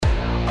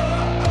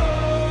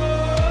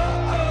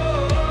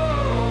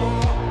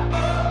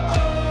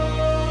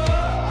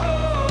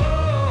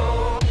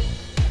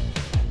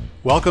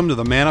Welcome to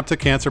the Man Up to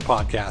Cancer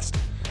podcast.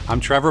 I'm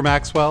Trevor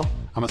Maxwell.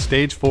 I'm a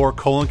stage 4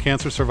 colon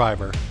cancer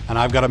survivor, and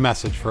I've got a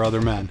message for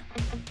other men.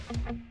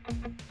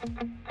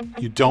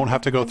 You don't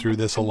have to go through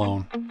this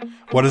alone.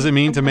 What does it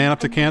mean to man up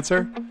to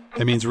cancer?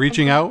 It means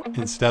reaching out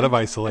instead of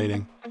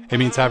isolating. It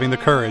means having the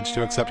courage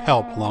to accept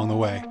help along the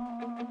way.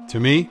 To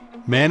me,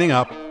 manning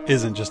up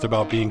isn't just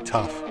about being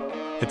tough.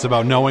 It's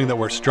about knowing that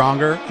we're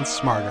stronger and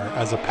smarter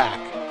as a pack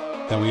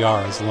than we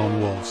are as lone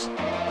wolves.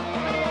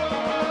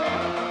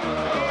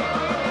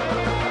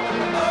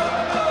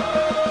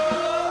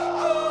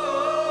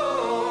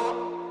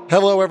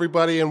 Hello,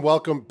 everybody, and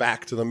welcome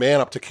back to the Man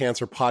Up to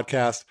Cancer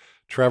podcast.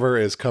 Trevor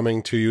is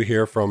coming to you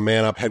here from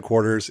Man Up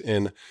headquarters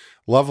in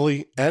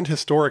lovely and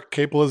historic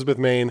Cape Elizabeth,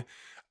 Maine.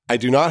 I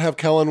do not have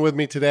Kellen with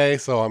me today,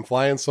 so I'm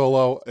flying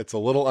solo. It's a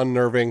little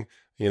unnerving,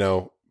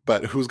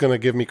 but who's going to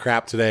give me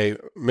crap today?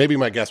 Maybe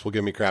my guest will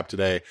give me crap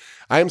today.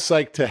 I am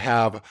psyched to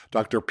have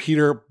Dr.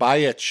 Peter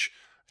Bajic.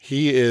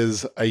 He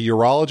is a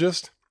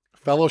urologist,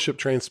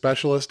 fellowship-trained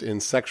specialist in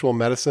sexual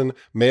medicine,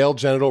 male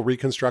genital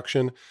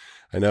reconstruction.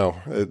 I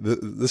know,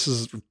 this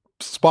is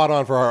spot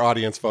on for our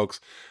audience, folks.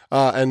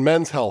 And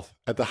men's health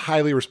at the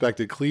highly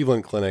respected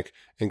Cleveland Clinic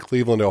in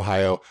Cleveland,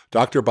 Ohio.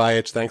 Dr.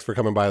 Bajic, thanks for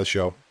coming by the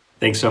show.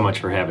 Thanks so much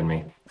for having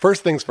me.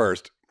 First things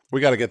first, we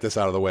got to get this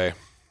out of the way.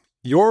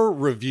 Your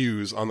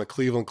reviews on the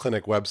Cleveland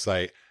Clinic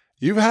website,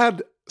 you've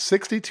had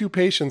 62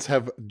 patients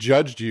have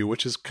judged you,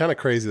 which is kind of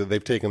crazy that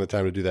they've taken the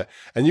time to do that.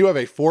 And you have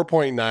a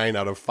 4.9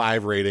 out of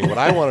 5 rating. What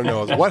I want to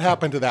know is what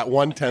happened to that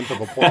 1/10 of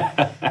a point?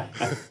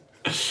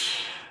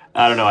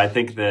 I don't know. I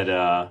think that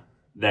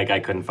that guy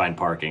couldn't find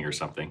parking or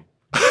something.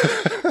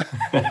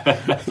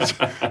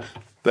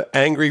 The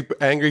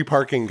angry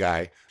parking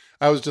guy.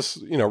 I was just,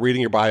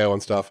 reading your bio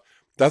and stuff.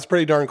 That's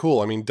pretty darn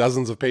cool. I mean,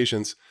 dozens of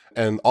patients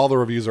and all the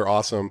reviews are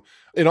awesome.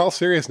 In all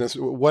seriousness,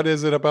 what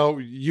is it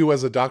about you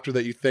as a doctor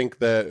that you think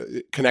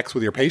that connects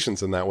with your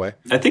patients in that way?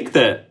 I think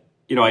that,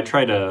 I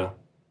try to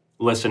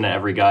listen to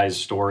every guy's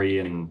story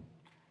and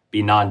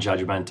be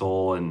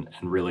non-judgmental and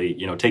really,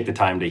 take the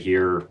time to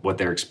hear what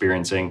they're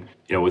experiencing.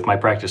 With my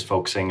practice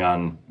focusing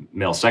on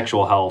male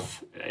sexual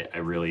health, I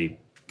really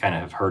kind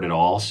of have heard it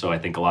all. So I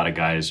think a lot of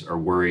guys are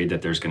worried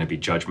that there's going to be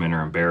judgment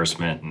or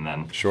embarrassment. And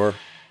then, sure,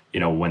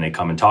 when they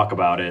come and talk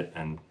about it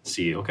and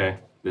see, okay,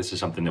 this is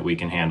something that we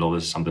can handle.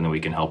 This is something that we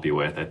can help you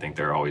with. I think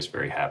they're always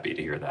very happy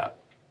to hear that.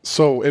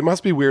 So it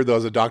must be weird, though,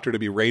 as a doctor to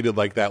be rated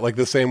like that, like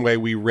the same way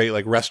we rate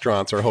like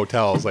restaurants or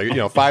hotels, like,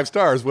 5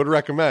 stars, would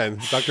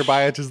recommend. Dr.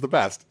 Bajic is the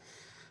best.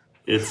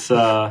 It's,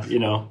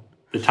 the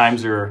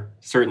times are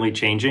certainly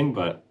changing,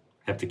 but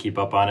have to keep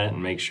up on it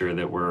and make sure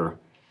that we're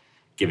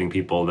giving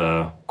people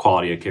the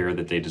quality of care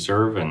that they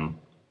deserve and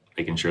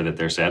making sure that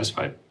they're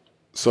satisfied.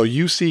 So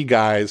you see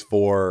guys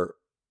for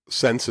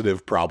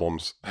sensitive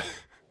problems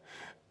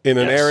in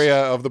an area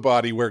of the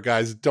body where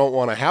guys don't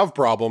want to have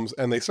problems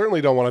and they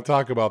certainly don't want to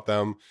talk about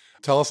them.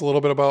 Tell us a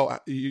little bit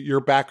about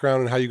your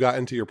background and how you got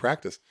into your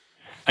practice.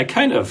 I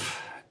kind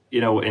of,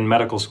 in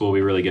medical school,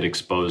 we really get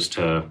exposed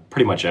to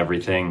pretty much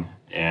everything.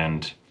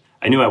 And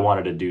I knew I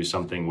wanted to do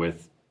something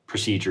with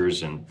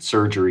procedures and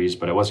surgeries,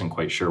 but I wasn't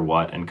quite sure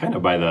what. And kind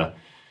of by the,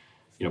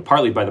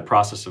 partly by the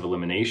process of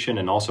elimination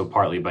and also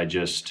partly by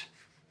just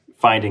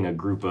finding a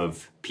group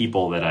of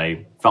people that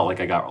I felt like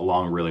I got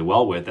along really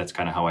well with. That's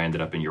kind of how I ended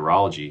up in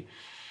urology.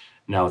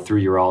 Now,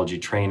 through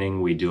urology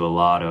training, we do a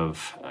lot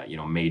of,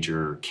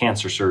 major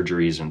cancer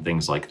surgeries and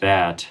things like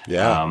that.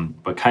 Yeah.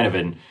 But kind of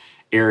an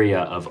area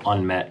of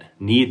unmet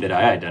need that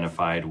I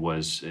identified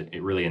was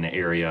really in the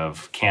area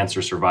of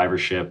cancer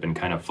survivorship and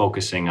kind of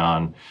focusing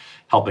on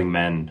helping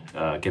men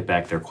get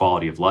back their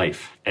quality of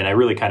life. And I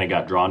really kind of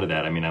got drawn to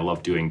that. I mean, I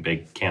love doing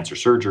big cancer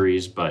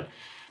surgeries, but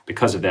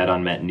because of that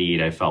unmet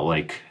need, I felt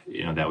like,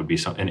 that would be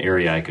an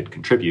area I could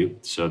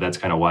contribute. So that's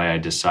kind of why I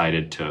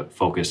decided to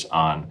focus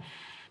on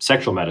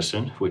sexual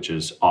medicine, which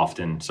is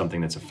often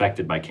something that's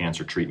affected by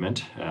cancer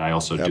treatment. I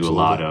also do a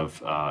lot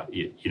of,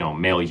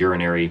 male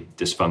urinary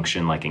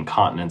dysfunction like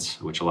incontinence,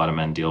 which a lot of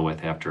men deal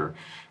with after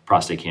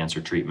prostate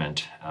cancer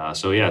treatment.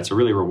 It's a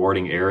really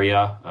rewarding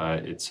area.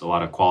 It's a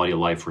lot of quality of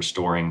life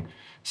restoring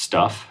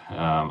stuff. A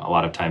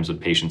lot of times when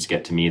patients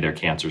get to me, their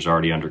cancer's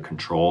already under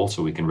control,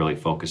 so we can really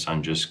focus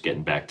on just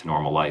getting back to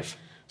normal life.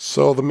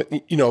 So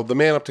the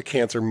Man Up to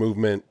Cancer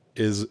movement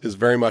is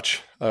very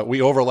much,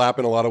 we overlap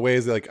in a lot of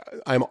ways. Like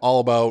I'm all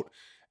about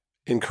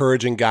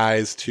encouraging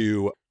guys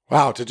to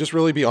just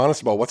really be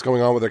honest about what's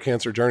going on with their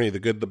cancer journey, the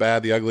good, the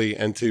bad, the ugly,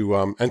 and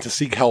to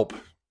seek help,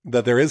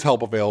 that there is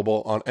help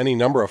available on any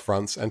number of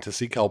fronts and to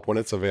seek help when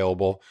it's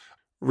available.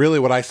 Really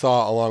what I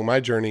saw along my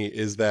journey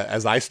is that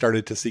as I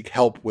started to seek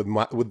help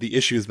with the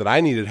issues that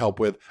I needed help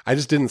with, I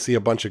just didn't see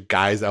a bunch of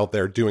guys out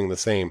there doing the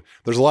same.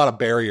 There's a lot of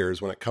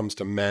barriers when it comes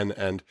to men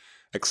and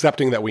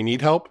accepting that we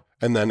need help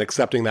and then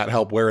accepting that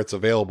help where it's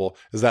available.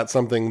 Is that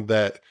something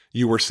that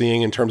you were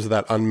seeing in terms of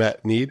that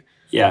unmet need?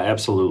 Yeah,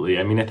 absolutely.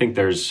 I mean, I think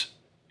there's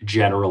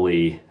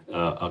generally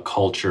a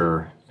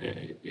culture,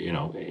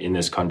 in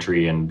this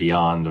country and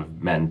beyond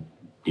of men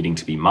needing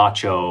to be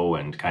macho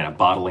and kind of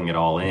bottling it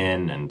all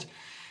in. And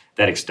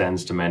that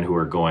extends to men who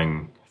are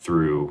going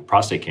through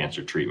prostate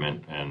cancer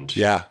treatment. And,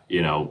 Yeah.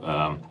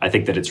 I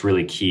think that it's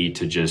really key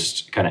to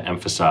just kind of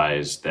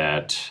emphasize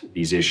that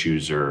these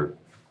issues are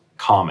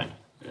common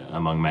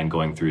among men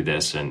going through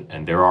this,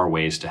 and there are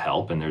ways to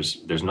help, and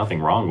there's nothing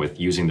wrong with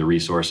using the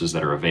resources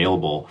that are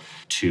available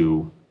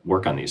to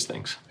work on these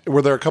things.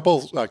 Were there a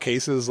couple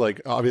cases,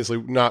 like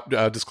obviously not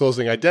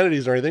disclosing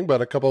identities or anything,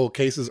 but a couple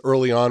cases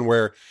early on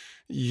where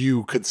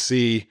you could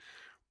see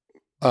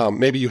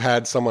maybe you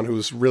had someone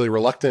who's really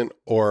reluctant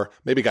or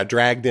maybe got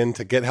dragged in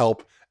to get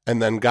help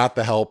and then got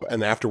the help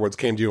and afterwards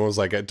came to you and was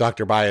like,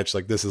 Dr. Bayich,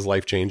 like, this is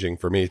life-changing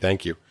for me.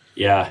 Thank you.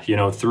 Yeah.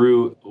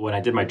 Through when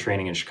I did my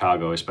training in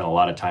Chicago, I spent a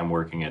lot of time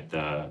working at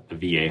the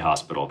VA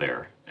hospital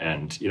there.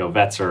 And,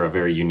 vets are a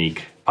very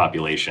unique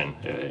population.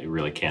 You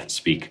really can't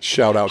speak.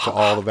 Shout out to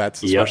all the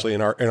vets, especially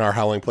Yep. in our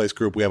Howling Place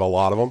group. We have a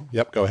lot of them.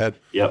 Yep. Go ahead.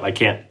 Yep. I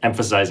can't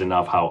emphasize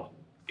enough how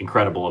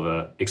incredible of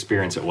an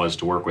experience it was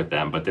to work with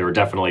them. But there were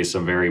definitely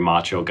some very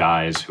macho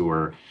guys who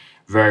were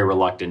very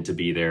reluctant to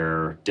be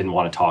there, didn't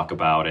want to talk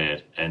about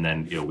it. And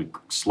then, we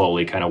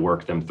slowly kind of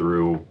worked them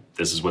through,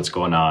 this is what's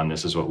going on,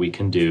 this is what we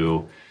can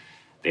do.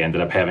 They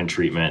ended up having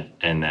treatment.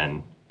 And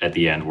then at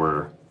the end,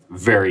 we're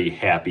very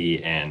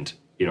happy. And,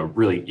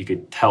 really, you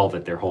could tell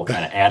that their whole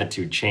kind of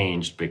attitude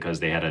changed because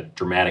they had a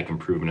dramatic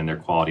improvement in their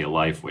quality of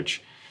life,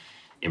 which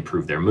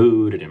improved their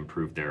mood, it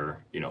improved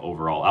their,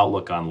 overall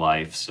outlook on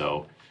life.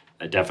 So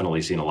I've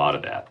definitely seen a lot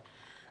of that.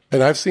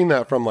 And I've seen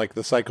that from like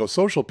the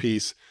psychosocial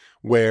piece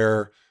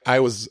where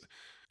I was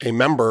a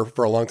member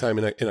for a long time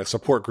in a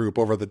support group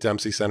over at the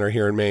Dempsey Center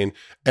here in Maine,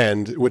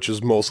 and which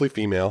is mostly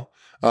female.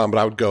 But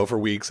I would go for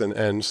weeks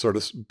and sort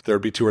of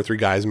there'd be 2 or 3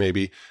 guys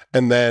maybe.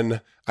 And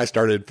then I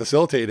started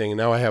facilitating and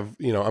now I have,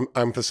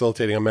 I'm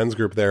facilitating a men's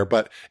group there.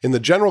 But in the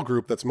general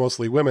group that's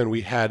mostly women,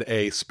 we had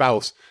a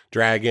spouse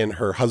drag in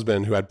her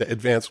husband who had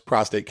advanced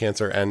prostate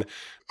cancer. And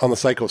on the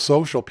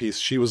psychosocial piece,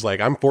 she was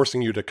like, I'm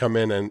forcing you to come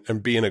in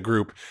and be in a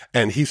group.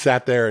 And he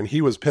sat there and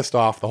he was pissed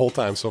off the whole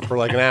time. So for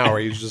like an hour,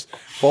 he just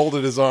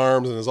folded his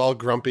arms and was all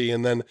grumpy.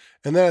 And then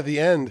at the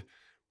end,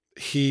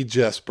 he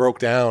just broke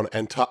down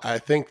and I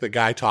think the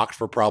guy talked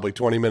for probably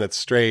 20 minutes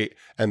straight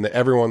and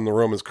everyone in the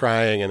room was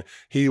crying and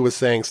he was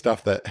saying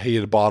stuff that he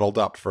had bottled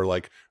up for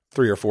like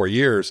 3 or 4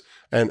 years.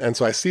 And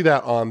so I see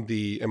that on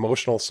the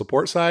emotional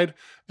support side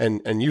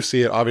and you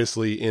see it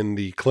obviously in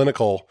the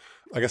clinical,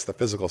 I guess the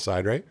physical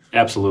side, right?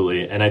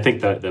 Absolutely. And I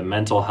think the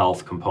mental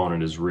health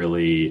component is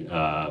really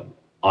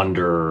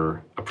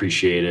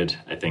underappreciated.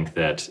 I think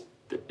that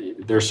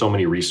there's so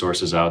many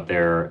resources out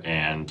there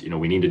and,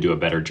 we need to do a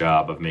better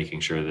job of making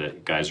sure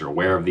that guys are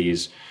aware of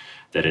these,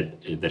 that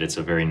it's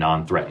a very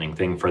non-threatening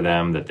thing for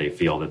them, that they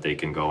feel that they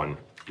can go and,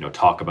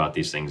 talk about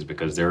these things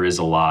because there is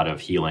a lot of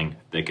healing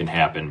that can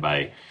happen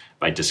by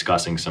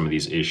discussing some of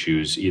these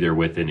issues, either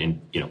within,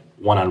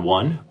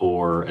 one-on-one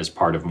or as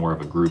part of more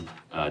of a group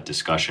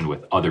discussion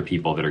with other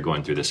people that are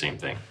going through the same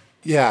thing.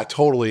 Yeah,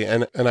 totally.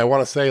 And I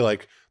want to say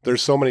like,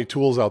 there's so many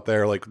tools out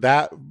there. Like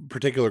that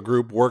particular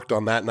group worked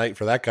on that night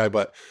for that guy.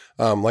 But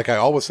like I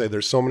always say,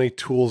 there's so many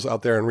tools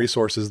out there and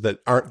resources that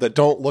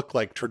don't look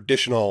like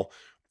traditional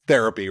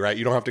therapy, right?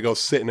 You don't have to go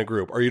sit in a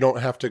group or you don't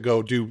have to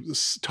go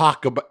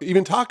talk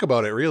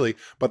about it really.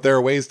 But there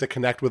are ways to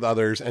connect with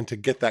others and to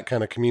get that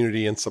kind of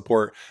community and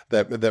support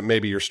that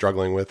maybe you're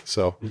struggling with.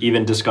 So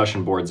even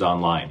discussion boards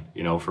online,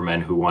 for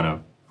men who want to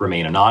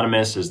remain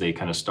anonymous as they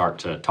kind of start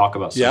to talk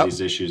about some of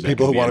these issues.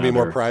 People who want to be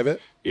more private.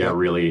 Yeah,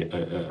 really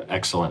an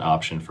excellent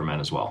option for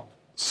men as well.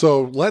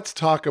 So let's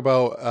talk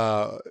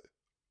about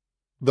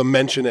the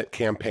Mention It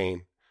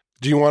campaign.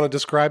 Do you want to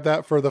describe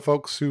that for the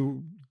folks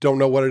who don't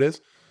know what it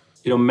is?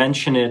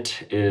 Mention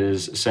It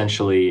is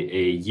essentially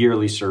a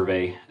yearly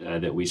survey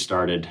that we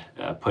started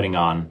putting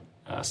on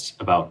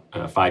about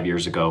 5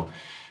 years ago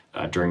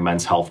during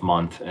Men's Health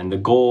Month. And the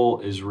goal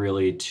is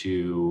really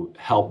to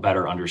help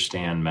better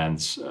understand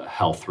men's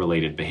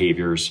health-related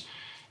behaviors.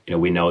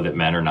 We know that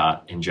men are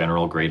not, in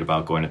general, great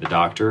about going to the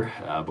doctor,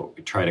 but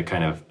we try to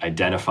kind of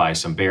identify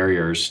some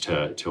barriers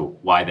to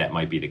why that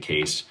might be the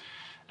case.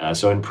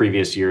 So in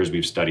previous years,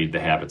 we've studied the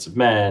habits of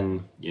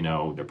men,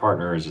 their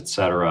partners, et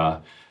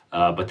cetera.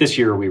 But this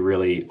year, we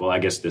really, I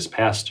guess this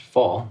past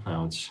fall,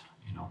 now it's,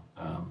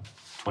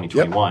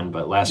 2021,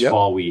 but last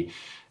fall, we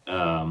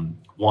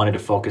wanted to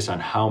focus on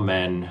how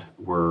men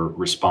were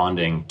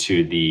responding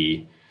to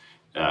the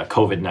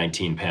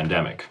COVID-19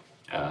 pandemic.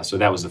 So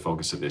that was the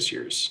focus of this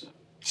year's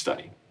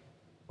study.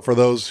 For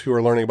those who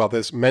are learning about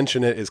this,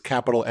 Mention It is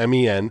capital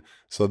MEN.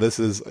 So it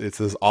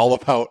is all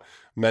about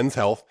men's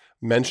health.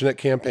 Mention It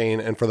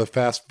campaign. And for the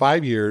past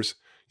 5 years,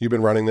 you've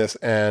been running this.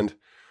 And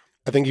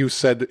I think you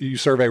said you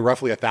survey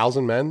roughly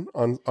 1,000 men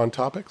on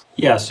topics.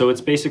 Yeah. So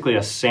it's basically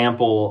a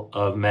sample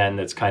of men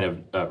that's kind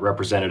of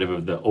representative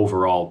of the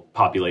overall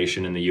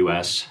population in the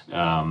U.S.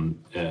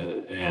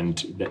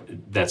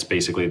 That's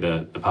basically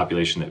the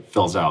population that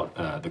fills out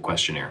the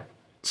questionnaire.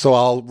 So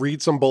I'll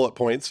read some bullet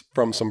points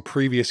from some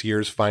previous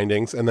year's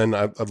findings, and then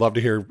I'd love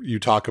to hear you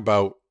talk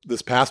about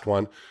this past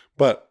one.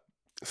 But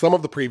some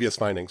of the previous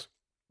findings.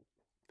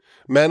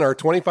 Men are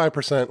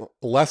 25%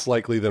 less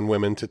likely than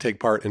women to take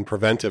part in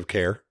preventive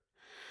care.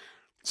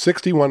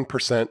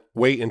 61%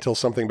 wait until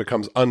something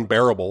becomes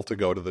unbearable to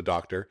go to the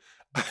doctor.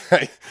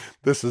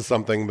 This is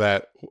something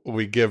that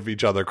we give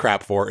each other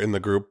crap for in the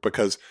group,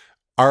 because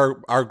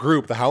our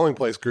group, the Howling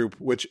Place group,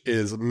 which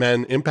is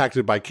men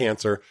impacted by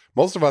cancer,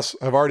 most of us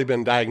have already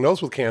been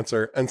diagnosed with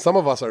cancer, and some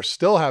of us are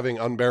still having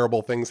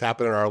unbearable things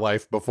happen in our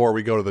life before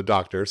we go to the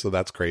doctor, so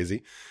that's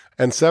crazy.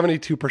 And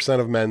 72%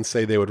 of men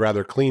say they would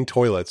rather clean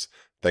toilets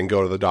than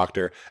go to the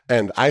doctor.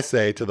 And I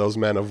say to those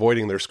men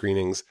avoiding their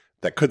screenings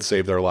that could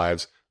save their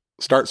lives,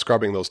 start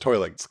scrubbing those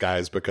toilets,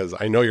 guys, because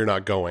I know you're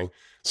not going.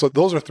 So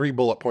those are 3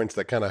 bullet points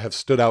that kind of have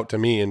stood out to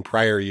me in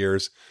prior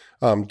years.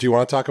 Do you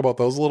want to talk about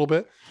those a little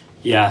bit?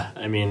 Yeah,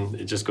 I mean,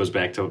 it just goes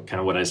back to kind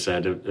of what I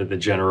said, the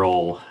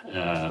general,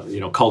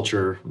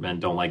 culture. Men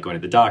don't like going to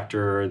the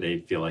doctor. They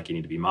feel like you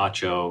need to be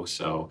macho.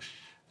 So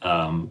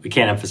we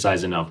can't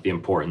emphasize enough the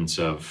importance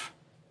of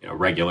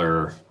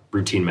regular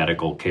routine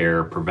medical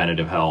care,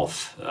 preventative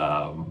health,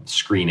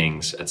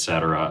 screenings, et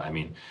cetera. I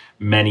mean,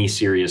 many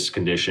serious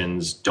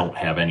conditions don't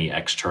have any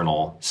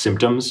external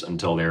symptoms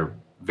until they're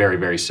very,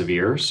 very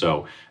severe.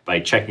 So by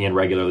checking in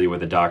regularly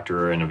with a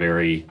doctor in a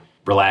very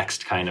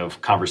relaxed kind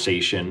of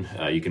conversation,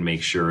 you can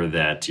make sure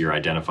that you're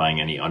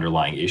identifying any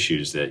underlying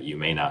issues that you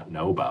may not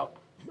know about.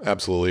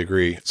 Absolutely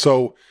agree.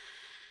 So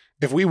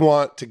if we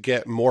want to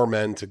get more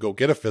men to go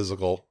get a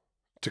physical,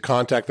 to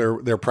contact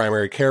their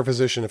primary care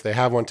physician if they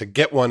have one, to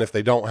get one if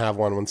they don't have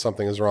one when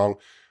something is wrong,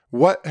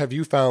 what have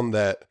you found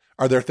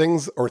are there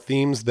things or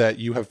themes that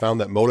you have found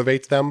that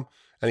motivates them?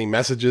 Any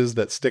messages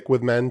that stick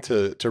with men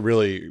to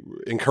really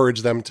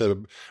encourage them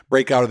to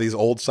break out of these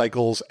old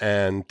cycles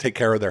and take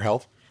care of their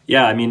health?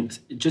 Yeah, I mean,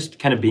 just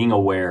kind of being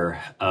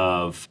aware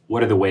of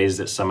what are the ways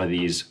that some of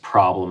these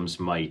problems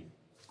might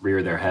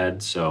rear their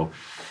head. So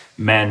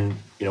men,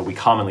 we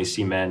commonly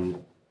see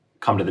men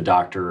come to the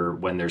doctor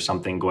when there's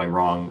something going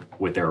wrong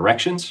with their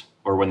erections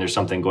or when there's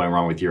something going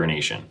wrong with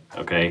urination,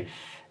 okay?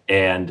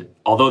 And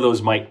although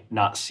those might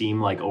not seem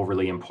like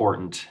overly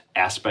important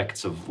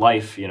aspects of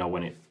life,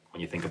 when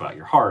you think about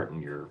your heart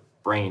and your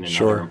brain and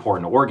other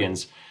important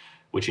organs,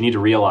 what you need to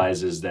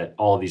realize is that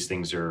all of these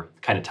things are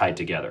kind of tied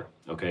together,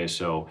 okay?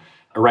 So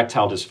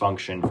erectile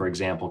dysfunction, for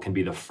example, can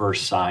be the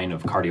first sign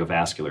of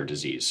cardiovascular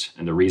disease.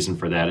 And the reason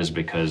for that is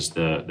because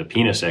the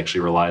penis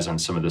actually relies on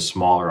some of the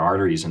smaller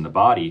arteries in the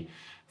body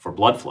for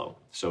blood flow.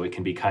 So it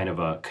can be kind of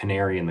a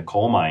canary in the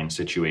coal mine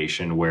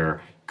situation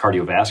where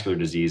cardiovascular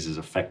disease is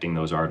affecting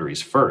those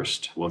arteries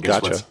first. Well,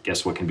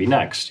 guess what can be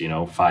next?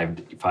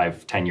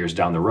 5-10 years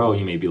down the road,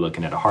 you may be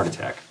looking at a heart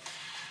attack.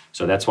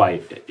 So that's why,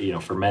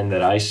 for men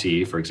that I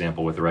see, for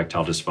example, with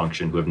erectile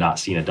dysfunction who have not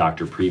seen a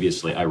doctor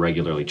previously, I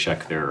regularly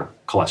check their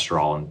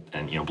cholesterol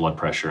and blood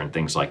pressure and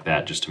things like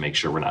that just to make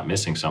sure we're not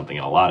missing something.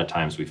 And a lot of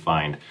times we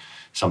find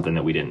something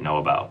that we didn't know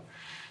about.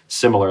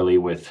 Similarly,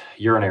 with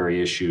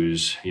urinary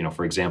issues,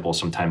 for example,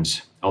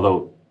 sometimes,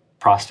 although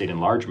prostate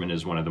enlargement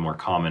is one of the more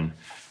common,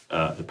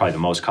 probably the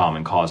most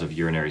common cause of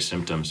urinary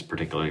symptoms,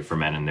 particularly for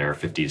men in their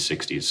 50s,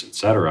 60s, et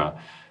cetera,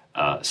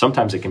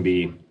 sometimes it can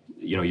be,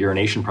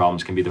 urination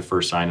problems can be the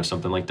first sign of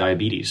something like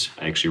diabetes.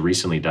 I actually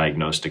recently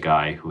diagnosed a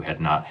guy who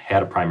had not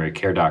had a primary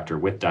care doctor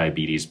with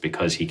diabetes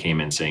because he came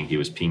in saying he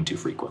was peeing too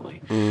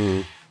frequently.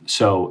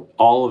 So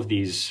all of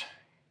these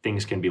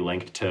things can be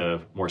linked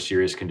to more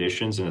serious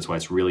conditions, and that's why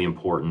it's really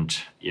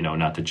important,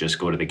 not to just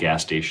go to the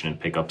gas station and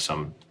pick up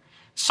some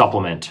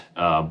supplement,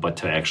 but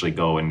to actually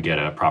go and get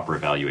a proper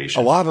evaluation.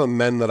 A lot of the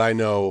men that I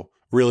know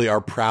really are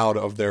proud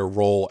of their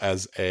role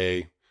as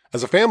a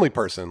family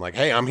person. Like,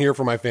 hey, I'm here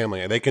for my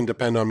family, and they can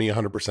depend on me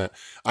 100%.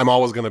 I'm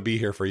always going to be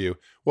here for you.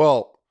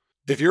 Well,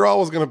 if you're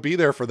always going to be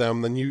there for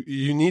them, then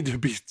you need to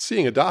be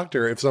seeing a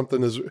doctor if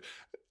something is,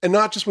 and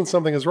not just when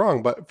something is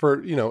wrong, but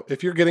for,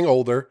 if you're getting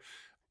older.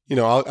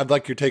 I'd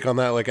like your take on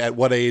that. Like, at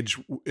what age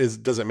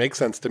does it make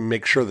sense to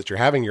make sure that you're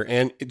having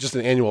just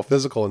an annual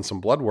physical and some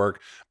blood work?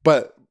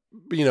 But,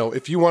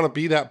 if you want to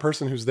be that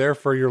person who's there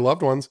for your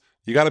loved ones,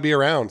 you got to be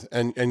around,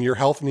 and your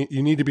health,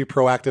 you need to be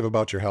proactive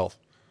about your health.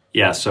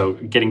 Yeah. So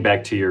getting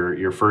back to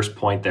your first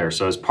point there.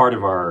 So as part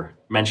of our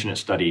Mention It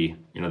study,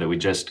 that we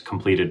just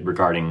completed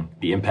regarding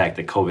the impact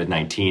that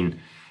COVID-19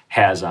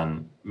 has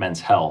on men's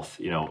health,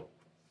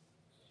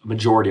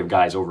 majority of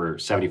guys, over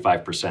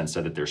 75%,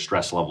 said that their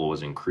stress level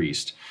was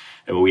increased.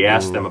 And when we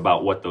asked them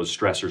about what those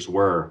stressors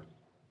were,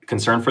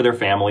 concern for their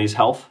family's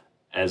health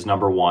as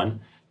number one,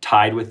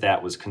 tied with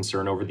that was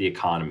concern over the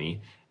economy,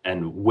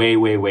 and way,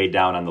 way, way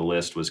down on the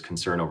list was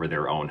concern over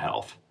their own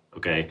health,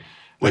 okay?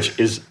 Which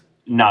is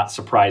not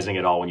surprising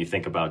at all when you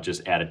think about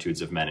just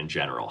attitudes of men in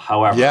general.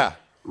 However,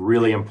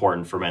 really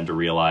important for men to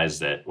realize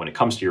that when it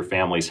comes to your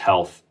family's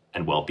health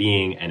and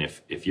well-being, and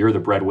if you're the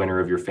breadwinner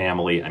of your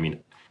family, I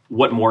mean,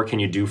 what more can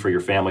you do for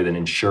your family than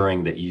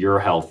ensuring that you're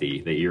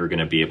healthy, that you're going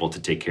to be able to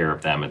take care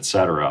of them, et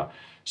cetera?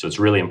 So it's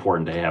really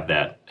important to have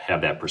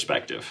that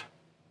perspective.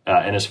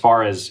 And as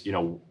far as,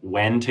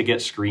 when to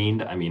get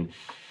screened, I mean,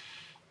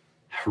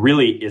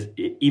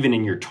 really, even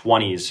in your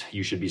 20s,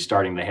 you should be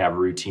starting to have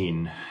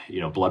routine,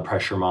 blood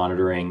pressure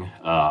monitoring,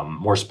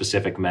 more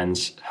specific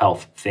men's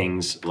health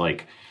things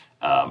like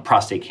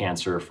Prostate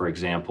cancer, for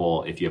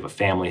example, if you have a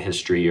family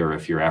history or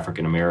if you're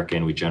African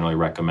American, we generally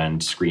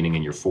recommend screening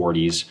in your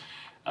 40s.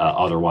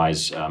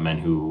 Otherwise, men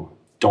who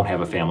don't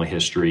have a family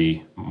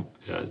history,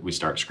 we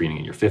start screening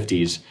in your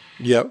 50s.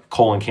 Yep.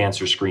 Colon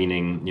cancer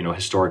screening,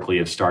 historically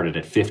have started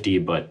at 50,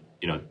 but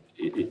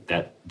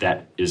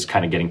that is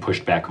kind of getting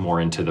pushed back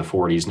more into the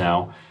 40s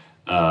now,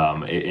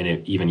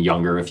 and even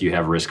younger if you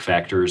have risk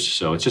factors.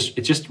 So it's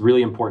just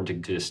really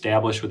important to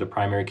establish with a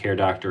primary care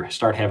doctor,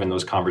 start having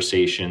those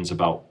conversations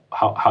about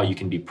how you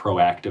can be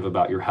proactive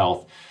about your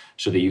health,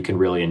 so that you can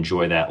really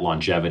enjoy that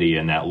longevity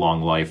and that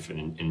long life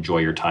and enjoy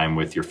your time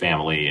with your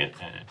family.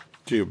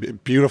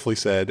 Dude, beautifully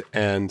said.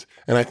 And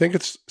I think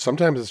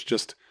sometimes it's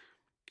just,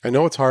 I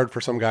know it's hard for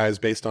some guys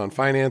based on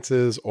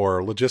finances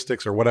or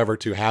logistics or whatever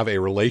to have a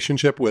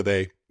relationship with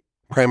a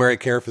primary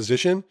care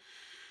physician.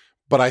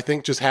 But I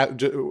think just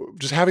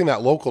having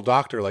that local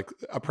doctor, like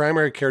a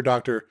primary care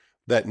doctor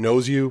that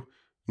knows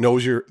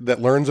that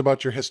learns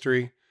about your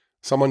history,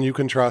 someone you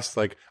can trust.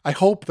 Like, I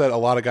hope that a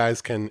lot of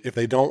guys can, if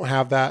they don't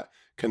have that,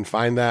 can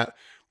find that.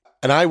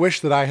 And I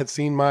wish that I had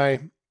seen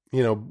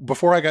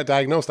before I got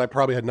diagnosed, I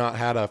probably had not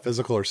had a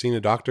physical or seen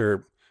a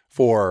doctor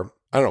for,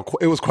 I don't know,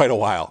 it was quite a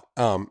while.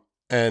 And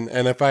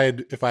if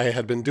I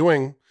had been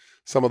doing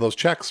some of those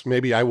checks,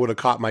 maybe I would have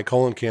caught my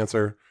colon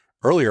cancer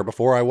earlier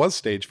before I was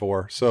stage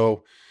 4.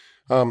 So,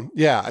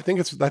 I think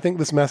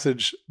this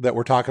message that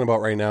we're talking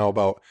about right now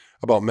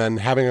about men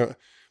having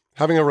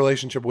a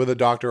relationship with a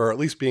doctor, or at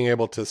least being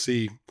able to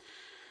see,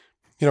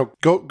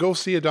 go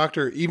see a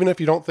doctor, even if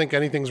you don't think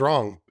anything's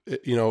wrong,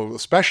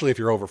 especially if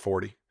you're over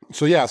 40.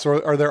 So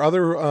are there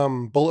other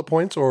bullet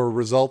points or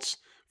results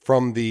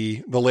from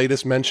the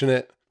latest Mention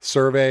It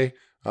survey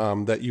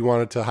that you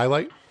wanted to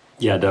highlight?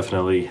 Yeah,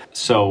 definitely.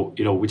 So,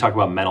 we talk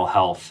about mental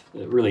health.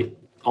 Really,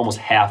 almost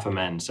half of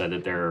men said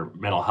that their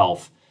mental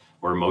health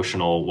or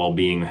emotional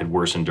well-being had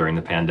worsened during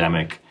the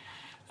pandemic.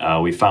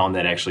 We found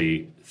that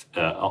actually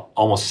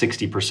almost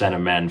 60%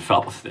 of men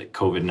felt that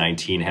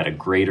COVID-19 had a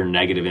greater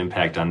negative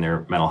impact on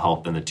their mental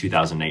health than the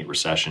 2008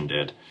 recession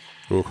did.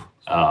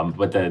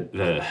 But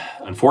the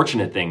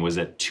unfortunate thing was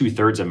that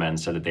 2/3 of men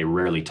said that they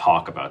rarely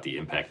talk about the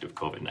impact of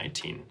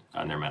COVID-19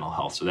 on their mental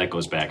health. So that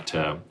goes back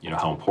to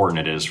how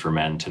important it is for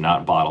men to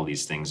not bottle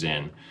these things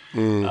in,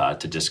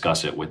 to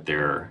discuss it with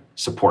their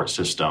support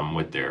system,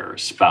 with their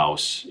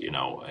spouse,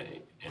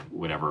 and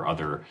whatever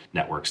other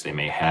networks they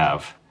may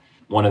have.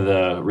 One of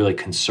the really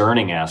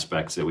concerning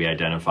aspects that we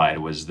identified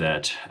was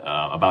that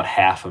about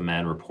half of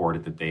men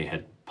reported that they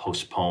had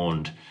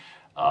postponed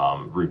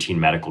routine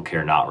medical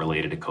care not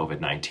related to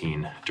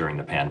COVID-19 during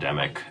the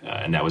pandemic.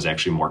 And that was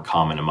actually more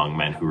common among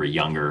men who were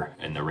younger,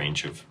 in the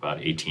range of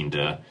about 18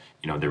 to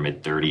their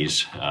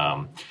mid-30s.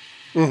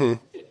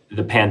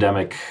 The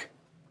pandemic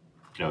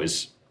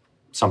is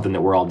something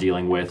that we're all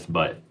dealing with,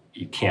 but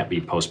you can't be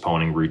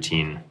postponing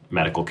routine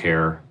medical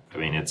care. I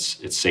mean, it's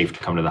safe to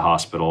come to the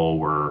hospital.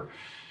 We're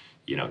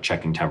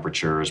checking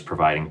temperatures,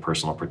 providing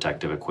personal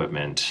protective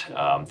equipment.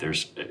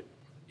 There's a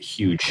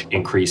huge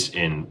increase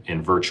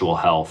in virtual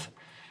health.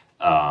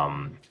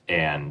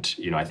 And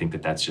I think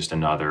that that's just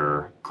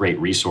another great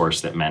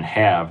resource that men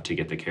have to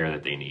get the care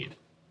that they need.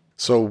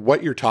 So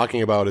what you're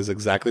talking about is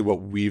exactly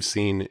what we've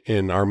seen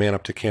in our Man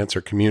Up to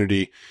Cancer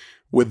community,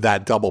 with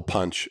that double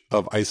punch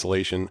of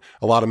isolation.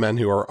 A lot of men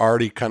who are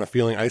already kind of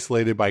feeling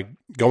isolated by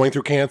going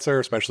through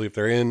cancer, especially if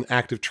they're in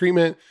active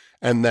treatment,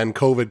 and then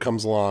COVID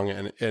comes along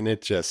and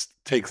it just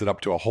takes it up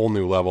to a whole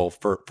new level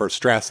for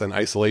stress and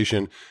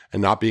isolation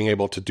and not being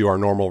able to do our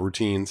normal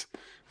routines.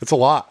 It's a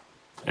lot.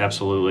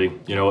 Absolutely.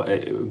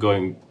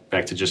 Going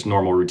back to just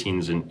normal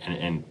routines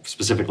and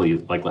specifically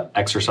like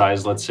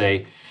exercise, let's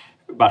say,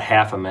 about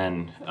half of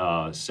men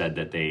said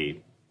that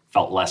they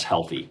felt less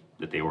healthy,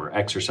 that they were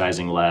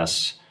exercising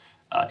less,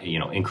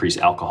 increased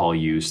alcohol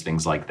use,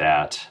 things like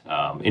that.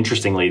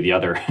 Interestingly, the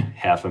other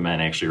half of men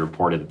actually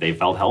reported that they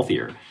felt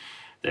healthier,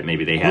 that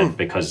maybe they had,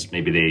 because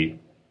maybe they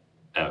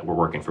were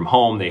working from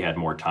home, they had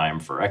more time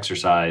for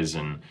exercise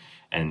and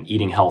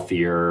eating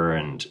healthier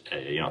and,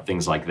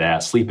 things like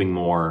that, sleeping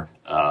more.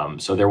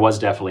 So there was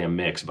definitely a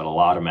mix, but a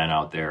lot of men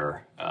out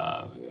there,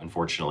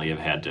 unfortunately, have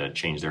had to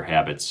change their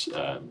habits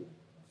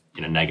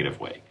in a negative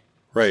way.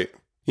 Right.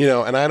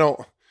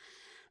 And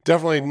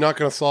definitely not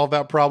going to solve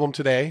that problem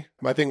today.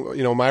 I think,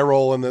 my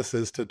role in this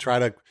is to try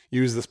to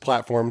use this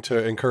platform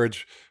to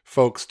encourage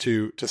folks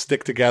to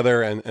stick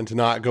together and to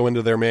not go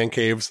into their man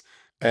caves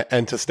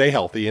and to stay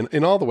healthy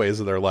in all the ways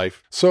of their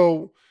life.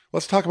 So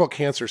let's talk about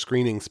cancer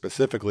screening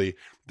specifically.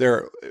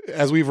 There,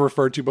 as we've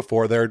referred to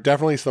before, there are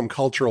definitely some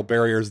cultural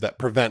barriers that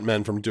prevent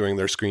men from doing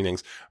their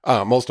screenings.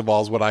 Most of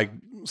all is what I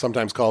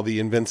sometimes call the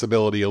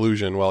invincibility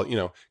illusion.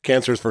 Well,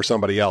 cancer is for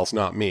somebody else,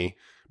 not me.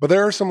 But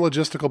there are some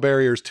logistical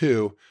barriers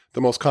too.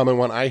 The most common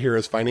one I hear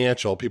is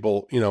financial.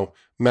 People,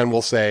 men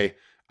will say,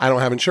 I don't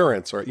have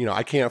insurance, or,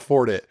 I can't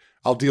afford it.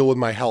 I'll deal with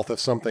my health if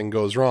something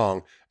goes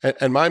wrong.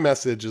 And my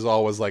message is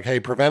always like, hey,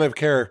 preventive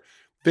care,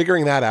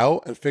 figuring that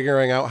out and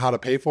figuring out how to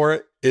pay for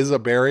it is a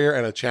barrier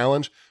and a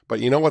challenge. But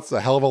you know what's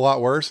a hell of a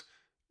lot worse?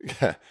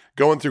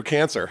 going through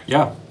cancer.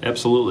 Yeah,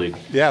 absolutely.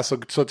 Yeah. So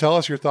tell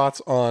us your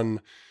thoughts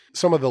on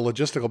some of the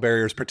logistical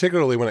barriers,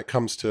 particularly when it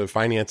comes to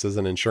finances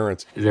and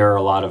insurance. There are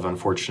a lot of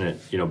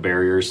unfortunate,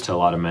 barriers to a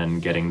lot of men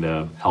getting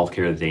the health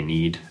care that they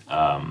need.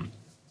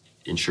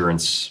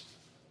 Insurance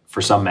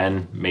for some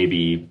men may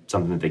be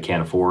something that they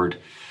can't afford.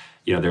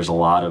 There's a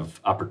lot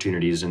of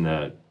opportunities in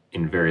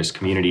various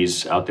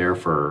communities out there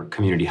for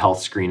community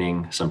health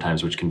screening,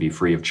 sometimes which can be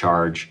free of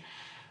charge.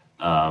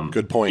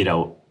 Good point.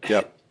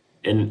 Yep.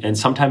 And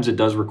sometimes it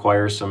does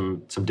require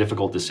some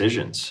difficult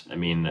decisions. I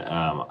mean,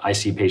 I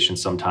see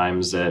patients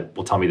sometimes that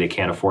will tell me they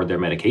can't afford their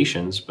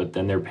medications, but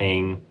then they're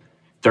paying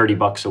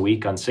 $30 a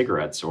week on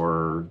cigarettes,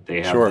 or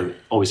they have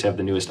always have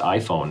the newest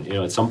iPhone.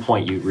 At some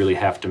point, you really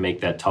have to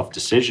make that tough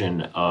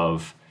decision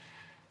of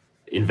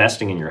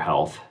investing in your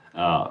health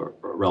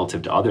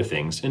relative to other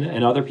things.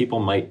 And other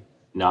people might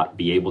not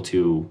be able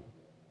to,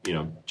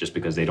 just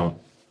because they don't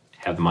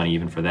have the money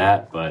even for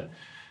that. But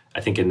I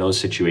think in those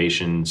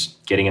situations,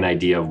 getting an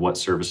idea of what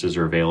services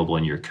are available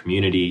in your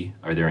community,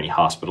 are there any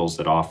hospitals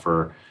that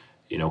offer,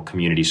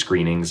 community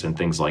screenings and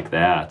things like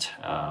that?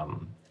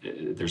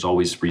 There's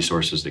always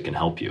resources that can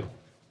help you.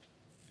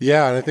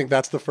 Yeah, and I think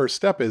that's the first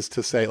step, is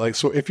to say,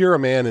 so if you're a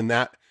man in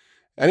that,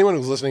 anyone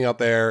who's listening out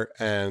there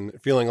and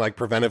feeling like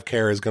preventive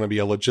care is going to be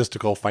a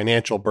logistical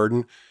financial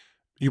burden,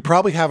 you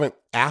probably haven't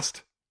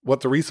asked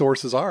what the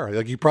resources are.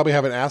 You probably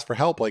haven't asked for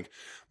help.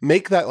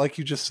 Make that, like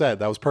you just said,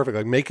 that was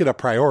perfect. Make it a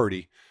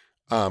priority.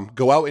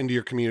 Go out into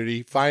your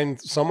community, find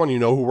someone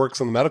who works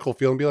in the medical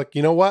field, and be like,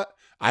 you know what?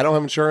 I don't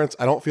have insurance.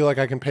 I don't feel like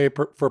I can pay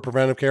for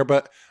preventive care,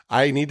 but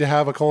I need to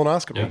have a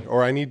colonoscopy,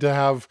 or I need to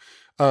have,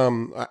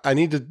 I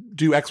need to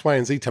do X, Y,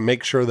 and Z to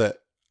make sure that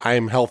I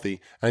am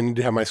healthy. I need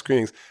to have my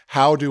screenings.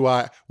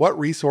 What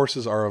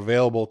resources are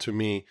available to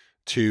me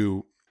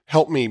to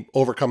help me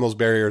overcome those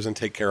barriers and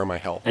take care of my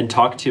health? And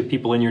talk to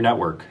people in your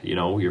network,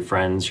 your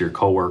friends, your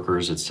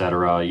coworkers, et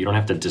cetera. You don't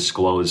have to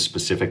disclose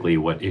specifically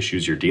what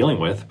issues you're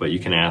dealing with, but you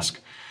can ask,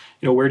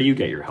 where do you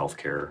get your health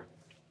care?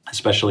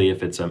 Especially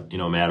if it's a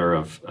matter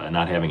of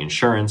not having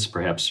insurance.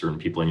 Perhaps certain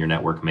people in your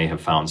network may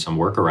have found some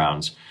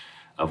workarounds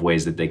of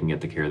ways that they can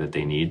get the care that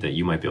they need that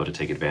you might be able to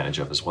take advantage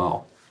of as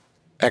well.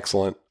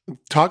 Excellent.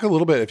 Talk a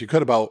little bit, if you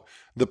could, about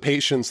the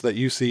patients that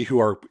you see who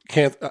are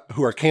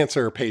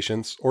cancer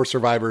patients or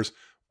survivors.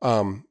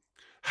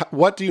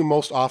 What do you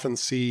most often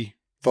see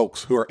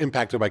folks who are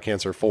impacted by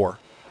cancer for?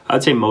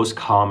 I'd say most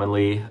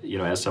commonly,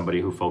 as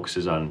somebody who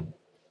focuses on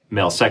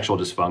male sexual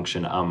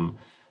dysfunction, I'm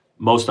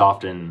most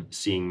often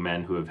seeing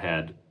men who have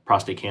had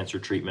prostate cancer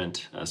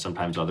treatment,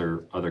 sometimes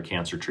other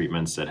cancer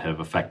treatments that have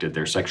affected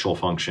their sexual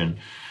function.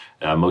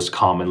 Most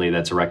commonly,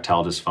 that's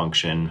erectile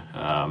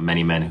dysfunction.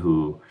 Many men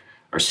who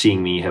are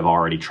seeing me have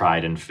already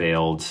tried and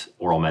failed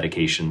oral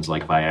medications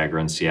like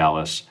Viagra and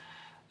Cialis.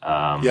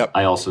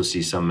 I also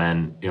see some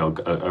men,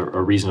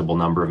 a reasonable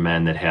number of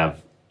men that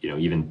have,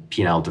 even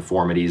penile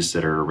deformities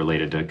that are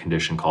related to a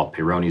condition called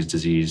Peyronie's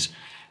disease.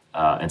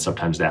 And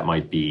sometimes that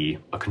might be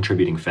a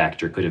contributing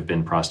factor, could have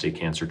been prostate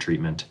cancer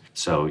treatment.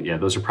 So yeah,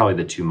 those are probably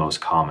the two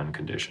most common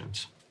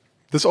conditions.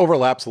 This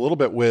overlaps a little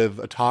bit with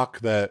a talk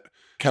that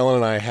Kellen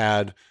and I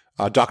had.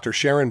 Dr.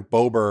 Sharon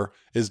Bober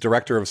is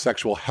director of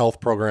sexual health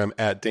program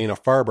at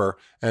Dana-Farber,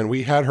 and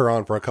we had her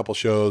on for a couple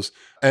shows,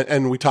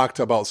 and we talked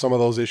about some of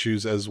those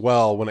issues as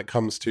well when it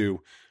comes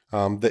to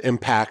the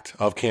impact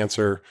of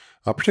cancer,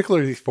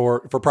 particularly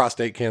for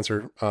prostate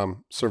cancer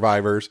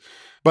survivors.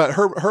 But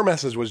her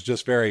message was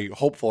just very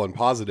hopeful and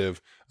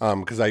positive,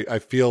 because I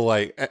feel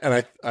like,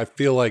 and I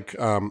feel like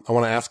I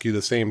want to ask you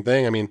the same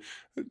thing. I mean,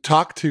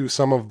 talk to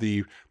some of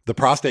the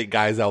prostate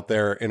guys out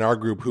there in our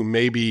group who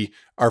maybe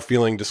are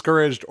feeling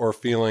discouraged or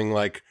feeling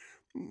like,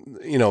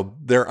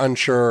 they're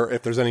unsure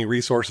if there's any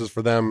resources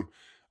for them,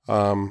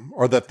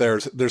 or that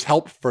there's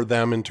help for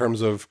them in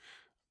terms of,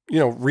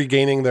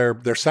 regaining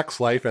their sex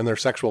life and their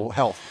sexual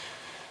health.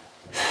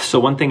 So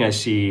one thing I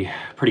see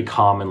pretty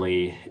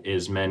commonly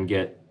is men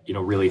get,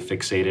 really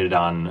fixated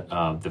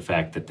on the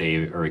fact that they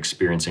are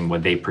experiencing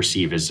what they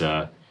perceive as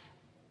a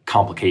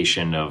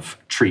complication of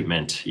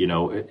treatment.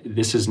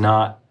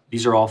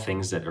 These are all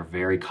things that are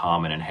very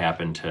common and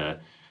happen to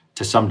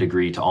some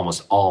degree to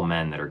almost all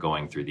men that are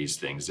going through these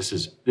things. This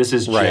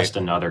is right. Just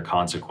another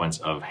consequence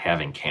of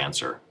having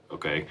cancer.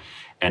 Okay.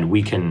 And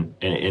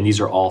and these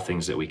are all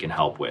things that we can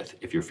help with.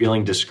 If you're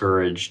feeling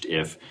discouraged,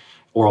 if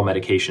oral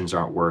medications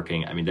aren't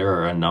working, there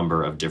are a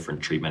number of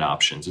different treatment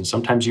options. And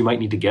sometimes you might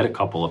need to get a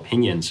couple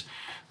opinions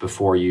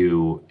before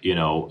you,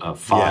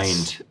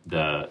 find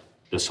the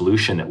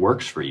solution that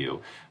works for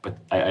you. But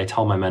I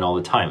tell my men all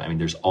the time,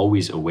 there's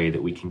always a way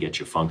that we can get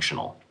you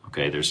functional.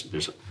 Okay.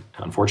 There's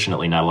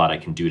unfortunately not a lot I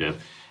can do to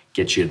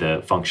get you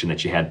the function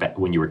that you had back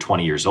when you were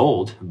 20 years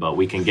old, but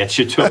we can get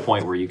you to a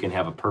point where you can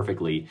have a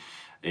perfectly,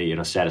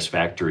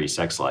 satisfactory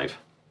sex life.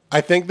 I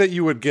think that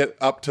you would get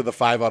up to the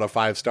 5 out of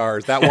 5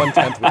 stars. That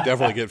 1/10 would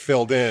definitely get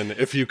filled in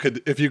if you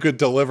could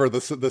deliver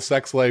the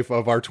sex life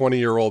of our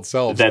 20-year-old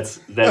selves. That's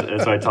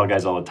what I tell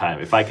guys all the time.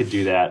 If I could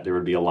do that, there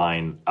would be a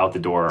line out the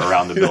door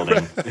around the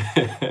building,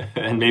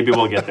 and maybe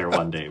we'll get there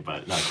one day,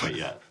 but not quite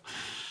yet.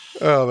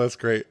 Oh, that's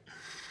great.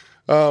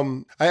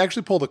 I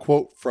actually pulled a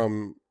quote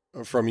from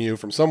you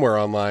from somewhere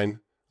online.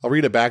 I'll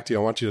read it back to you.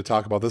 I want you to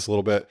talk about this a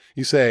little bit.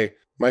 You say,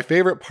 "My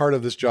favorite part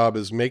of this job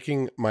is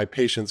making my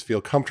patients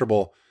feel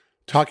comfortable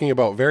talking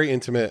about very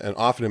intimate and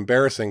often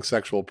embarrassing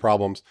sexual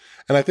problems."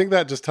 And I think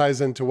that just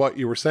ties into what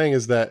you were saying,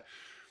 is that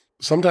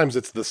sometimes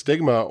it's the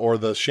stigma or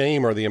the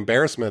shame or the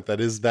embarrassment that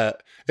is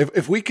that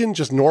if we can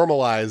just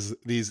normalize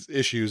these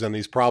issues and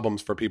these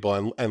problems for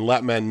people and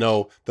let men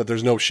know that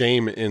there's no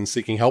shame in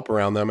seeking help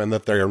around them and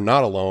that they're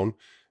not alone,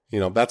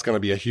 that's going to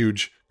be a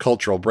huge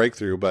cultural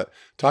breakthrough. But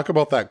talk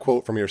about that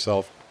quote from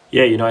yourself.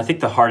 Yeah, I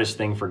think the hardest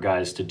thing for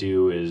guys to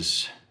do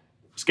is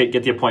get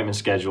the appointment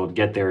scheduled,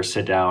 get there,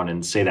 sit down,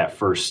 and say that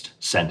first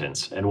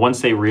sentence. And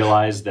once they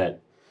realize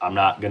that I'm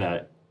not going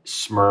to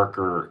smirk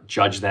or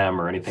judge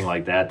them or anything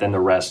like that, then the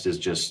rest is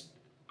just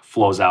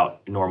flows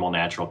out normal,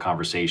 natural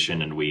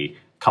conversation, and we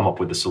come up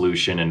with a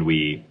solution and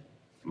we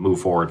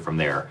move forward from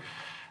there.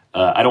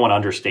 I don't want to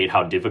understate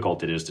how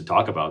difficult it is to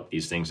talk about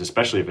these things,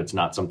 especially if it's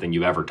not something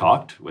you've ever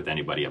talked with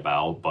anybody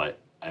about. But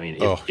I mean,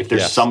 if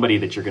there's somebody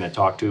that you're going to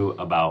talk to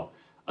about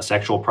a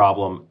sexual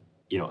problem,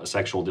 a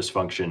sexual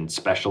dysfunction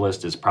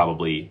specialist is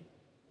probably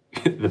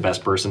the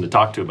best person to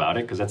talk to about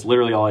it, because that's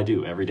literally all I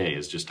do every day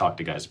is just talk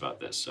to guys about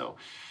this. So,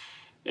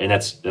 and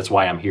that's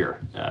why I'm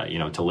here,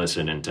 to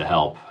listen and to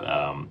help.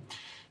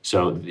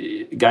 So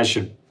guys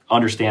should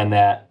understand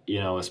that,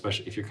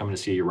 especially if you're coming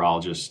to see a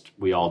urologist,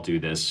 we all do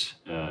this,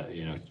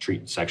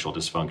 treat sexual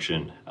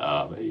dysfunction.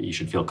 You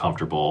should feel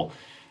comfortable.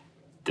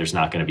 There's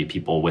not going to be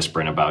people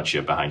whispering about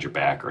you behind your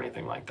back or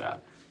anything like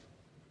that.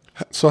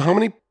 So how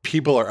many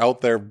people are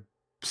out there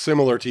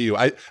similar to you?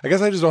 I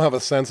guess I just don't have a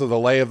sense of the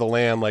lay of the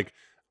land. Like,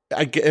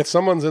 if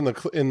someone's in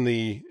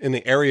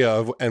the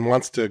area and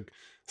wants to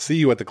see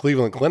you at the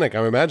Cleveland Clinic,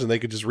 I imagine they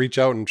could just reach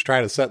out and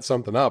try to set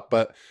something up.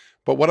 But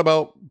what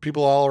about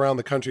people all around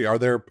the country? Are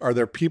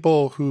there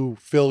people who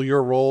fill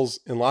your roles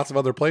in lots of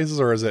other places,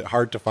 or is it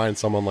hard to find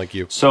someone like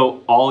you?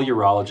 So all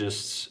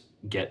urologists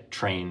get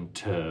trained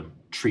to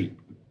treat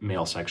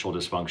male sexual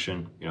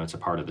dysfunction. It's a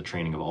part of the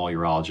training of all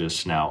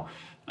urologists. Now,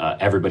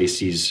 everybody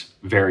sees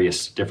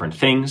various different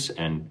things,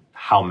 and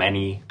how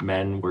many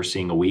men we're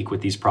seeing a week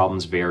with these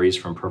problems varies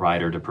from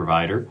provider to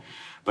provider.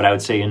 But I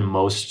would say in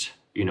most,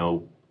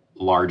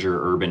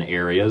 larger urban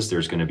areas,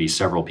 there's going to be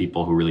several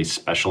people who really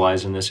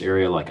specialize in this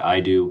area like I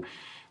do.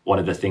 One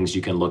of the things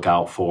you can look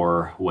out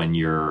for when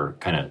you're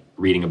kind of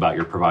reading about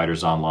your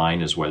providers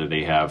online is whether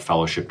they have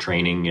fellowship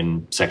training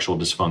in sexual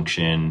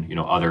dysfunction,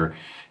 other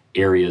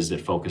areas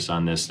that focus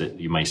on this that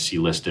you might see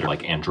listed,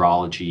 like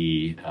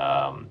andrology,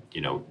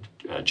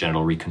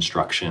 genital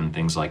reconstruction,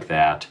 things like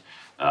that.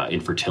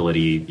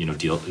 Infertility,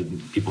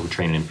 people who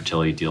train in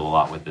infertility deal a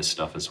lot with this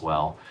stuff as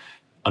well.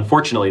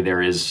 Unfortunately,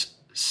 there is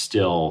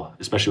still,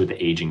 especially with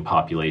the aging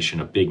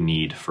population, a big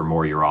need for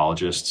more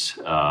urologists.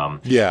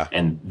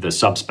 And the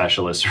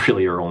subspecialists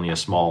really are only a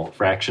small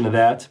fraction of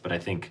that. But I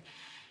think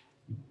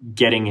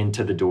getting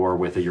into the door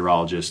with a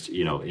urologist,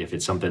 if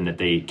it's something that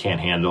they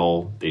can't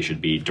handle, they should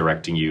be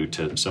directing you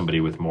to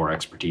somebody with more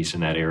expertise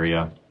in that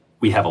area.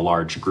 We have a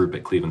large group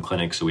at Cleveland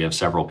Clinic, so we have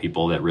several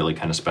people that really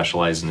kind of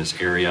specialize in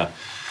this area.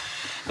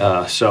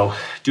 So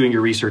doing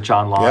your research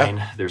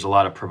online, there's a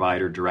lot of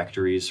provider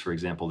directories. For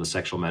example, the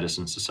Sexual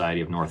Medicine Society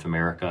of North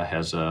America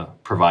has a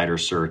provider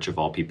search of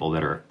all people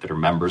that are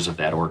members of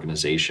that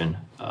organization.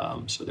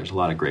 So there's a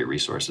lot of great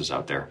resources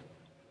out there.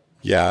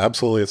 Yeah,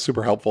 absolutely. It's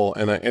super helpful.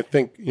 And I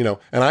think,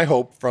 and I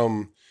hope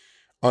from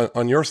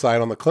on your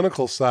side, on the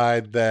clinical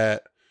side,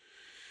 that,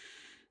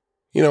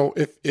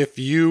 if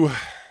you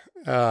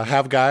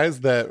have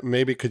guys that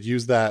maybe could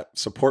use that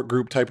support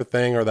group type of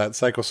thing or that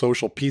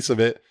psychosocial piece of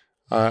it,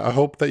 I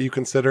hope that you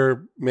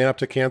consider Man Up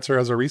to Cancer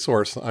as a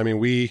resource. I mean,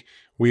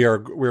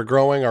 we're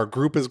growing, our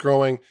group is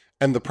growing,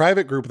 and the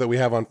private group that we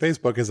have on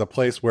Facebook is a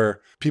place where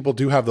people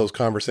do have those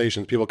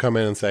conversations. People come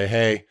in and say,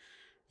 hey,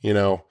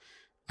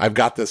 I've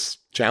got this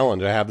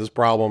challenge. I have this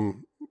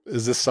problem.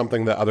 Is this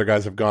something that other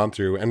guys have gone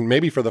through? And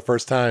maybe for the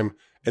first time,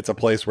 it's a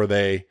place where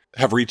they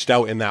have reached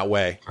out in that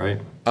way.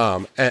 Right.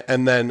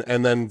 And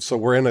then, so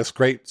we're in this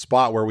great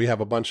spot where we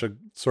have a bunch of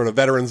sort of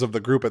veterans of the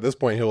group at this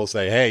point who will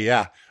say, hey,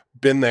 yeah,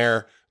 been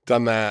there,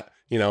 done that.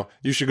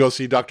 You should go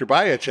see Dr.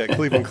 Bayach at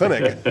Cleveland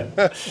Clinic.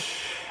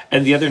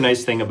 And the other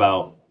nice thing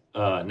about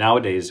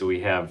nowadays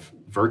we have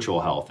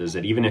virtual health is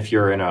that even if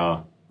you're in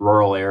a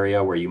rural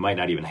area where you might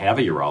not even have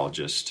a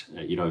urologist,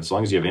 as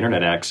long as you have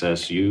internet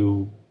access,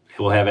 you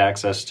will have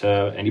access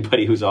to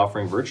anybody who's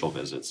offering virtual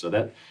visits. So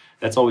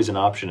that's always an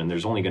option, and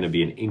there's only going to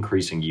be an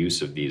increasing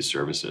use of these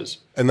services.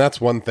 And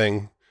that's one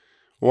thing.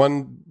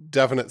 One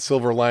definite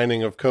silver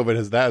lining of COVID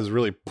has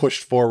really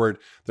pushed forward.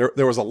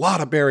 There was a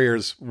lot of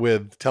barriers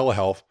with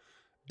telehealth,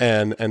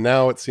 and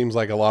now it seems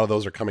like a lot of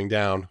those are coming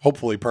down,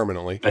 hopefully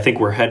permanently. I think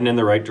we're heading in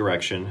the right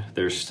direction.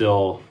 There's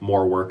still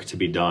more work to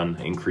be done,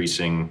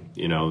 increasing,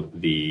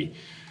 the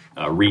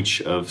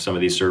reach of some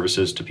of these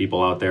services to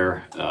people out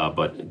there,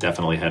 but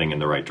definitely heading in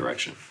the right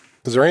direction.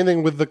 Is there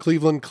anything with the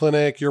Cleveland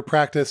Clinic, your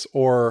practice,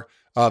 or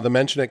the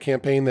Mention It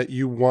campaign that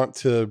you want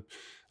to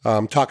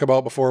talk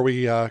about before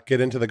we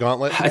get into the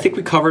gauntlet? I think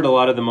we covered a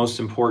lot of the most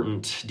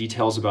important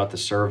details about the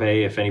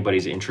survey. If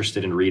anybody's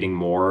interested in reading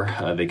more,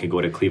 they could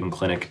go to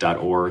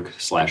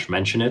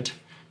clevelandclinic.org/mention it.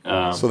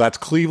 So that's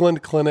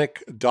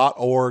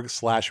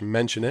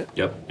clevelandclinic.org/mention it.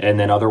 Yep. And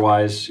then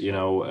otherwise,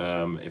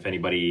 if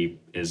anybody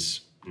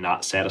is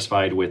not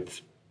satisfied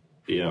with,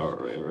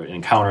 or an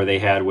encounter they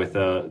had with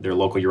their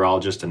local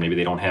urologist and maybe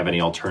they don't have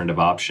any alternative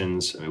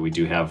options, we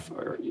do have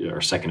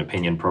our second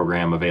opinion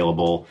program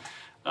available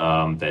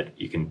that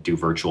you can do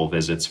virtual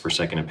visits for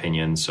second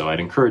opinions. So I'd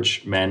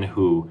encourage men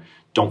who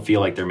don't feel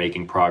like they're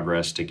making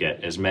progress to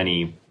get as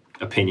many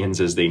opinions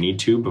as they need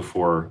to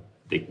before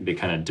they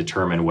kind of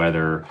determine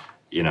whether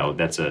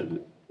that's a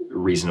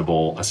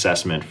reasonable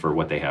assessment for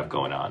what they have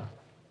going on.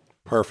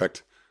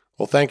 Perfect.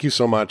 Well, thank you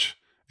so much.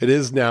 It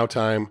is now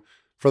time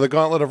for the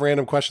gauntlet of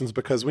random questions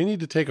because we need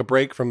to take a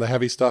break from the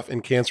heavy stuff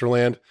in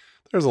Cancerland.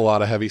 There's a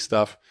lot of heavy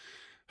stuff.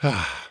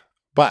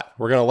 But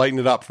we're going to lighten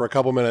it up for a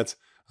couple minutes.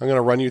 I'm going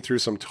to run you through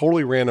some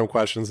totally random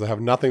questions that have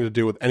nothing to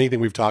do with anything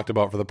we've talked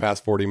about for the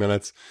past 40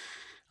 minutes.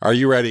 Are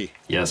you ready?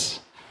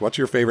 Yes. What's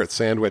your favorite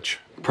sandwich?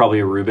 Probably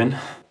a Reuben.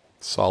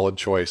 Solid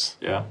choice.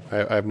 Yeah.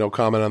 I have no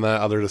comment on that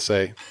other to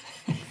say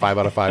 5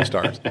 out of 5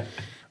 stars.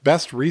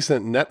 Best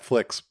recent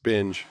Netflix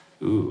binge?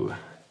 Ooh.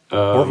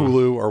 Or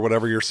Hulu or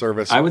whatever your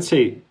service. I would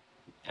say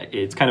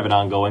it's kind of an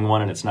ongoing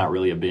one, and it's not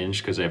really a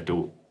binge because I have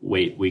to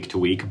wait week to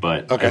week.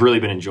 But okay. I've really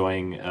been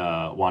enjoying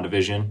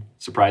WandaVision.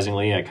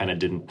 Surprisingly, I kind of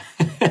didn't.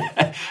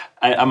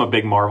 I'm a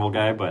big Marvel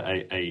guy, but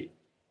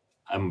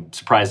I'm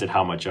surprised at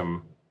how much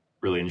I'm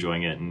really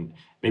enjoying it. And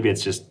maybe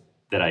it's just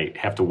that I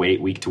have to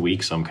wait week to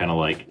week, so I'm kind of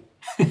like.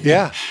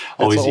 Yeah,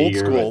 always it's old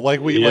eager, school.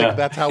 But, like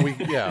that's how we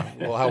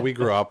how we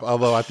grew up.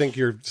 Although I think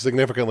you're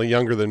significantly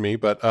younger than me.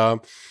 But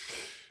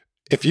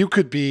if you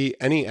could be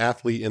any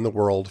athlete in the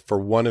world for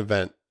one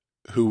event,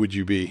 who would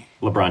you be?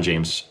 LeBron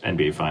James,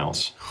 NBA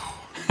Finals.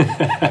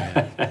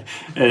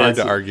 Hard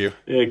to argue.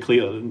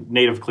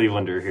 Native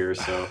Clevelander here,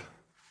 so.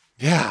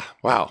 Yeah,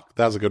 wow,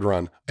 that was a good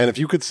run. And if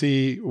you could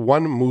see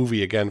one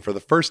movie again for the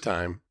first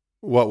time,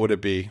 what would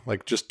it be?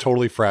 Like just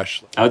totally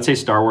fresh. I would say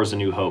Star Wars: A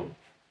New Hope.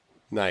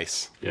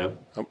 Nice.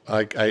 Yep.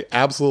 I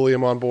absolutely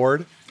am on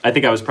board. I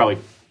think I was probably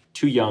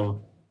too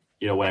young,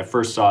 when I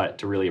first saw it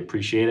to really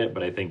appreciate it.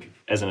 But I think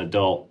as an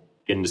adult,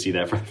 getting to see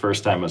that for the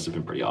first time must have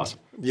been pretty awesome.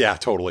 Yeah,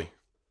 totally.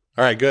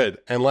 All right, good.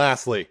 And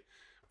lastly,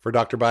 for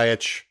Dr.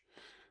 Bayich,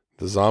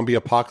 the zombie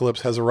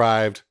apocalypse has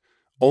arrived.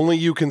 Only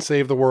you can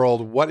save the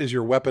world. What is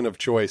your weapon of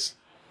choice?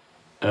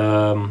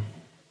 Maybe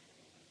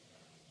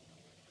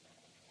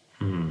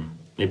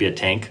a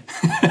tank.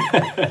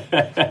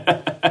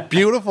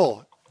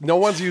 Beautiful. No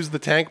one's used the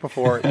tank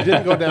before. You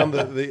didn't go down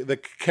the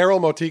Carol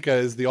Motica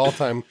is the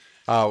all-time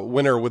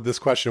winner with this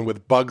question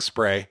with bug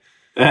spray.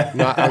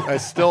 I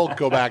still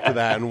go back to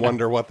that and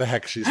wonder what the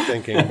heck she's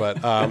thinking. But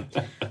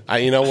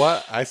you know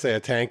what? I say a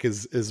tank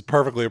is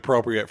perfectly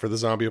appropriate for the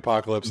zombie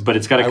apocalypse. But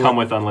it's got to come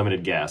with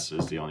unlimited gas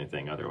is the only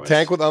thing. Otherwise,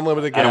 tank with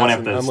unlimited gas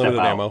and unlimited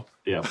ammo.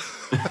 Yeah.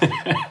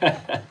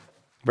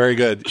 Very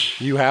good.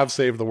 You have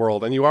saved the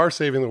world, and you are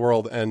saving the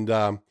world. And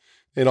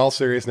in all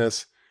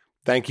seriousness,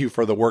 thank you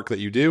for the work that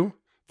you do.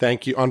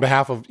 Thank you on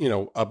behalf of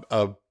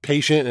a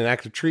patient in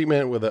active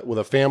treatment with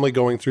a family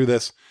going through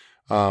this.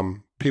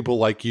 People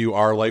like you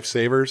are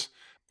lifesavers.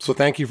 So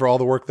thank you for all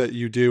the work that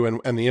you do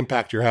and the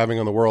impact you're having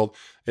on the world.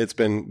 It's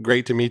been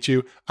great to meet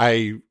you.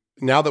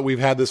 Now that we've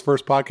had this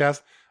first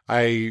podcast,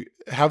 I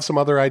have some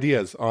other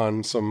ideas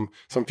on some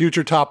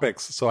future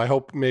topics. So I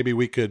hope maybe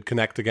we could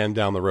connect again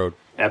down the road.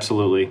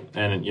 Absolutely.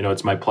 And,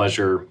 it's my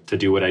pleasure to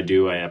do what I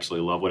do. I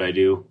absolutely love what I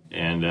do.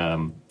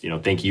 And,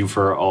 thank you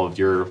for all of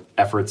your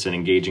efforts in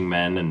engaging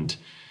men and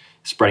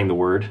spreading the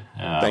word.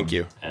 Thank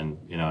you. And,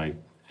 I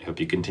hope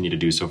you continue to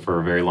do so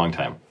for a very long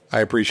time.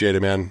 I appreciate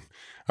it, man.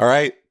 All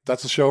right.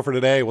 That's the show for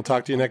today. We'll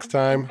talk to you next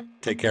time.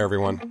 Take care,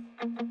 everyone.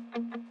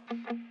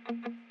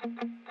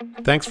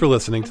 Thanks for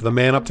listening to the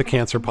Man Up to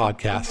Cancer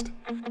podcast.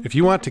 If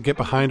you want to get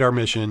behind our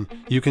mission,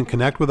 you can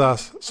connect with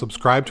us,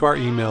 subscribe to our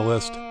email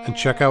list, and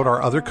check out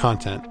our other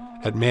content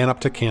at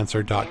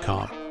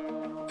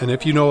manuptocancer.com. And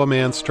if you know a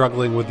man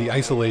struggling with the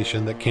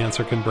isolation that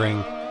cancer can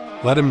bring,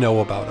 let him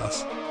know about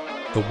us.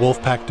 The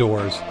Wolfpack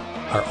doors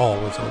are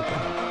always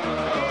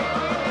open.